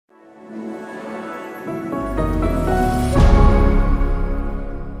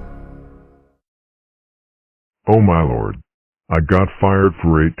my lord. I got fired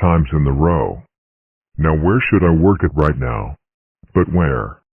for 8 times in a row. Now where should I work it right now? But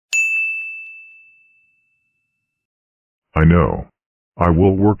where? I know. I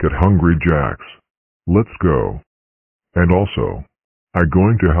will work at Hungry Jack's. Let's go. And also, I'm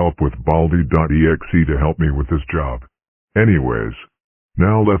going to help with Baldi.exe to help me with this job. Anyways,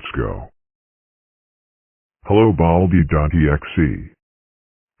 now let's go. Hello Baldi.exe.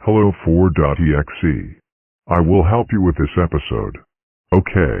 Hello Four.exe. I will help you with this episode.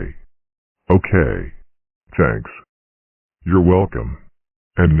 Okay. Okay. Thanks. You're welcome.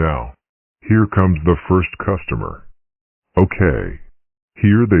 And now, here comes the first customer. Okay.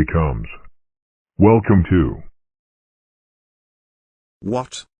 Here they comes. Welcome to.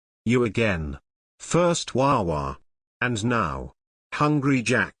 What? You again? First Wawa. And now. Hungry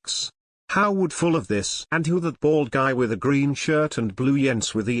Jack's. How would full of this? And who that bald guy with a green shirt and blue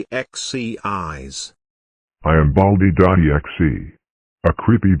yens with the XC eyes? I am Baldi.exe. A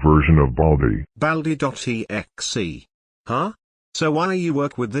creepy version of Baldi. Baldi.exe. Huh? So why you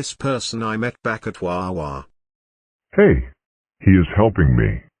work with this person I met back at Wawa? Hey. He is helping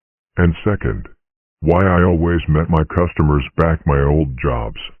me. And second, why I always met my customers back my old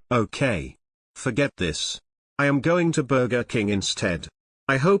jobs. Okay. Forget this. I am going to Burger King instead.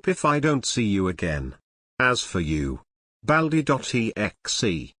 I hope if I don't see you again. As for you.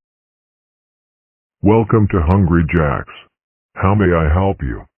 Baldi.exe. Welcome to Hungry Jack's. How may I help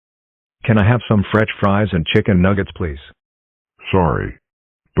you? Can I have some French fries and chicken nuggets, please? Sorry.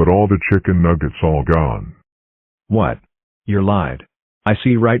 But all the chicken nuggets all gone. What? You lied. I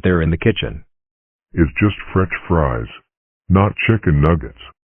see right there in the kitchen. It's just French fries. Not chicken nuggets.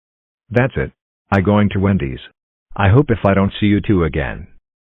 That's it. I going to Wendy's. I hope if I don't see you two again.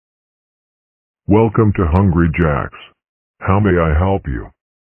 Welcome to Hungry Jack's. How may I help you?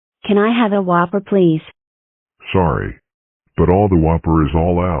 Can I have a Whopper, please? Sorry. But all the Whopper is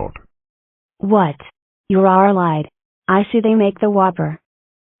all out. What? You are lied. I see they make the Whopper.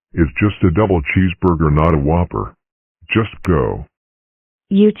 It's just a double cheeseburger, not a Whopper. Just go.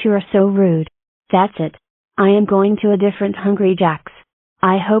 You two are so rude. That's it. I am going to a different Hungry Jack's.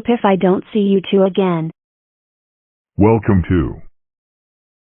 I hope if I don't see you two again. Welcome to.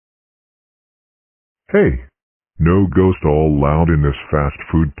 Hey. No ghost all loud in this fast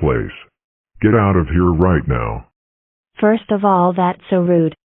food place. Get out of here right now. First of all, that's so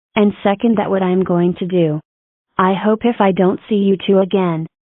rude. And second, that what I am going to do. I hope if I don't see you two again.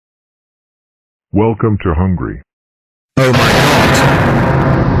 Welcome to Hungry. Oh my god.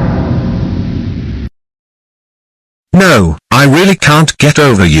 No, I really can't get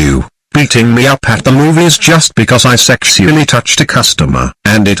over you, beating me up at the movies just because I sexually touched a customer,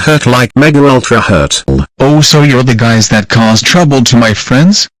 and it hurt like mega ultra hurt. Oh, so you're the guys that caused trouble to my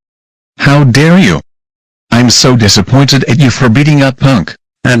friends? How dare you! I'm so disappointed at you for beating up Punk.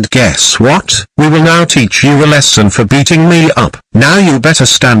 And guess what? We will now teach you a lesson for beating me up. Now you better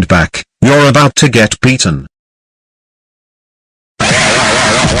stand back, you're about to get beaten.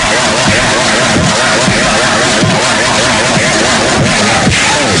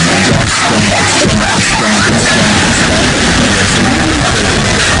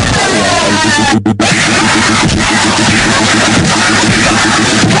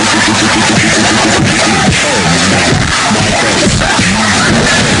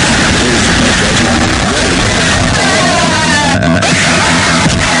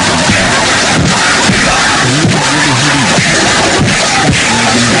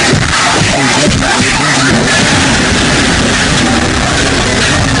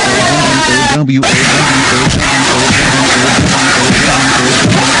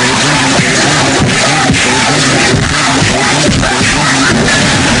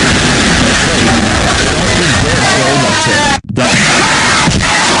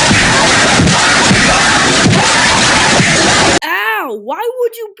 Ow! Why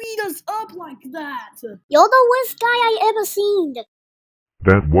would you beat us up like that? You're the worst guy I ever seen.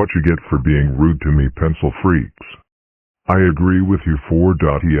 That's what you get for being rude to me, pencil freaks. I agree with you,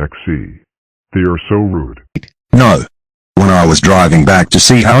 Four.exe. They are so rude. No. When I was driving back to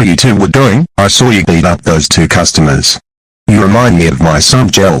see how you two were doing, I saw you beat up those 2 customers. You remind me of my son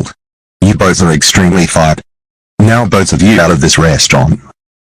Gerald. You both are extremely fired. Now both of you out of this restaurant.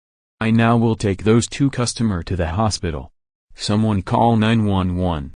 I now will take those 2 customers to the hospital. Someone call 911.